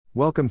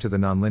Welcome to the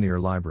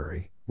Nonlinear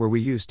Library, where we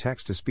use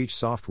text-to-speech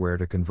software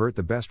to convert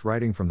the best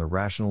writing from the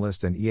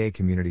Rationalist and EA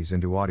communities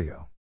into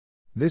audio.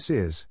 This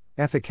is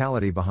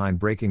Ethicality Behind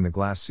Breaking the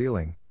Glass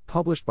Ceiling,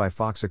 published by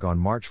foxacc on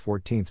March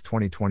 14,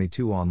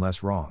 2022 on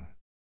LessWrong.I.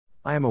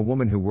 I am a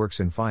woman who works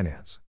in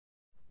finance.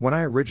 When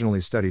I originally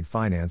studied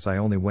finance, I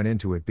only went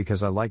into it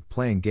because I liked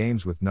playing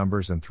games with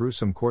numbers, and through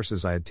some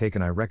courses I had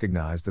taken I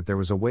recognized that there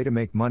was a way to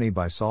make money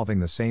by solving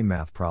the same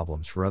math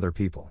problems for other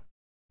people.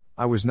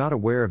 I was not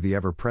aware of the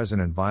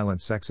ever-present and violent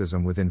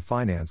sexism within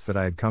finance that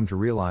I had come to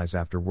realize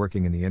after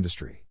working in the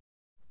industry.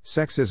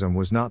 Sexism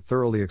was not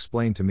thoroughly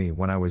explained to me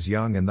when I was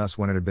young, and thus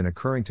when it had been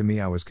occurring to me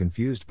I was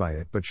confused by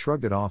it but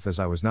shrugged it off as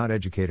I was not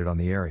educated on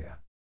the area.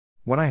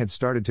 When I had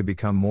started to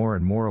become more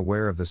and more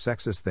aware of the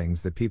sexist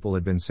things that people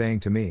had been saying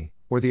to me,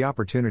 or the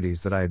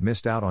opportunities that I had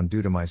missed out on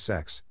due to my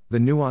sex, the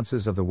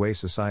nuances of the way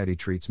society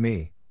treats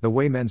me, the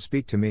way men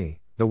speak to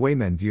me, the way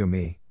men view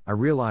me, I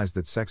realized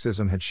that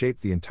sexism had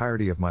shaped the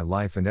entirety of my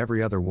life and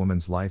every other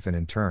woman's life, and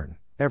in turn,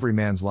 every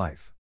man's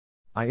life.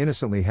 I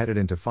innocently headed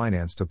into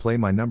finance to play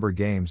my number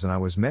games, and I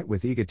was met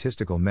with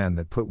egotistical men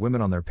that put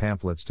women on their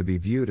pamphlets to be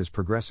viewed as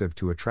progressive,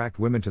 to attract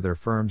women to their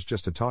firms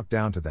just to talk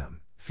down to them,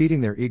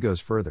 feeding their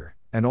egos further,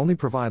 and only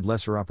provide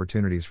lesser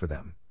opportunities for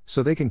them,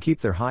 so they can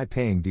keep their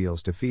high-paying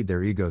deals to feed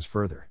their egos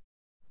further.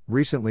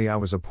 Recently I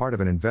was a part of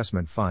an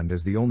investment fund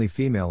as the only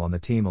female on the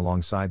team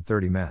alongside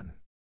 30 men.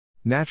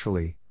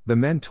 Naturally, the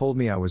men told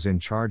me I was in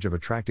charge of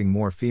attracting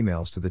more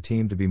females to the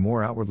team to be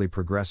more outwardly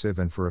progressive,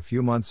 and for a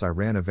few months I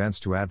ran events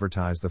to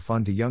advertise the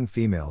fund to young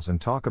females and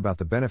talk about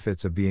the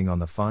benefits of being on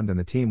the fund, and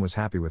the team was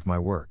happy with my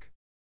work.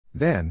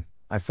 Then,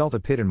 I felt a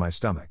pit in my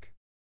stomach.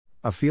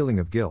 A feeling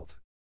of guilt.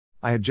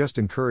 I had just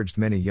encouraged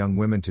many young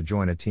women to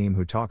join a team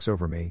who talks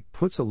over me,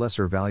 puts a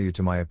lesser value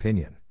to my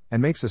opinion,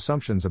 and makes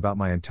assumptions about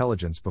my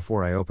intelligence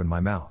before I open my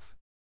mouth.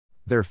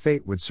 Their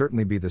fate would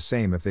certainly be the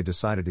same if they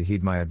decided to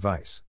heed my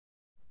advice.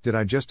 Did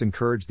I just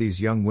encourage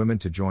these young women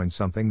to join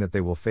something that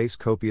they will face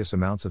copious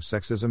amounts of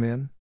sexism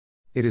in?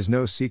 It is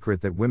no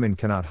secret that women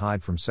cannot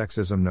hide from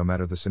sexism no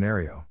matter the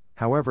scenario.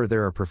 However,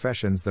 there are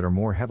professions that are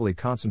more heavily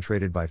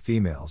concentrated by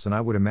females, and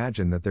I would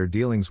imagine that their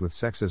dealings with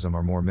sexism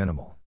are more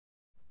minimal.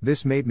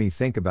 This made me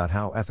think about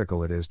how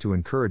ethical it is to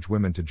encourage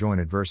women to join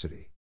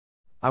adversity.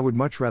 I would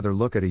much rather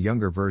look at a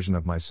younger version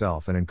of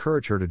myself and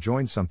encourage her to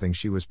join something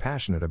she was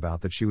passionate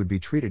about that she would be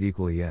treated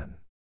equally in.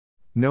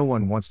 No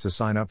one wants to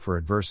sign up for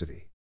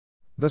adversity.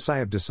 Thus I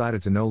have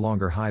decided to no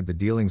longer hide the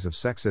dealings of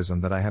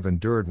sexism that I have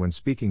endured when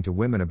speaking to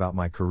women about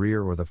my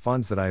career or the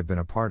funds that I have been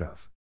a part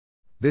of.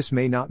 This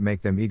may not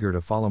make them eager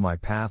to follow my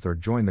path or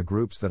join the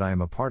groups that I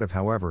am a part of,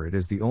 however it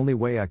is the only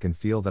way I can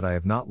feel that I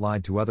have not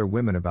lied to other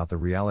women about the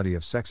reality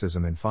of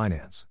sexism in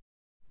finance.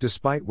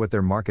 Despite what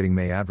their marketing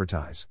may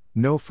advertise,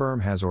 no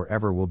firm has or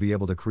ever will be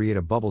able to create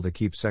a bubble to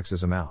keep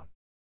sexism out.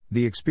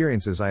 The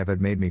experiences I have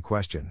had made me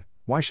question,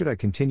 why should I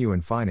continue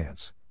in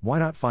finance? Why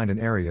not find an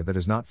area that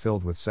is not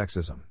filled with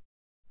sexism?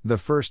 The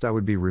first, I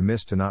would be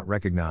remiss to not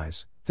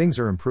recognize, things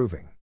are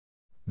improving.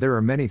 There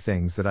are many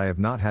things that I have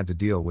not had to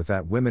deal with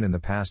that women in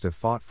the past have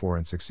fought for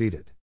and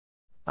succeeded.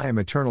 I am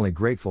eternally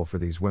grateful for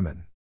these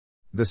women.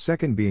 The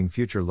second being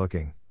future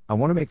looking, I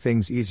want to make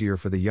things easier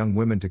for the young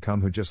women to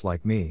come who, just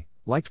like me,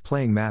 liked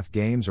playing math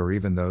games, or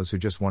even those who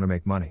just want to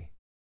make money.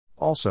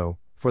 Also,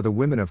 for the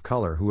women of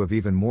color who have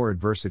even more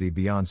adversity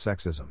beyond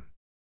sexism.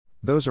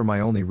 Those are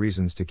my only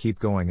reasons to keep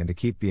going and to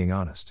keep being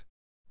honest.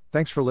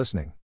 Thanks for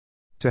listening.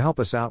 To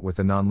help us out with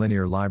the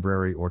Nonlinear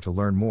Library or to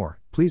learn more,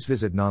 please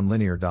visit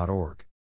nonlinear.org.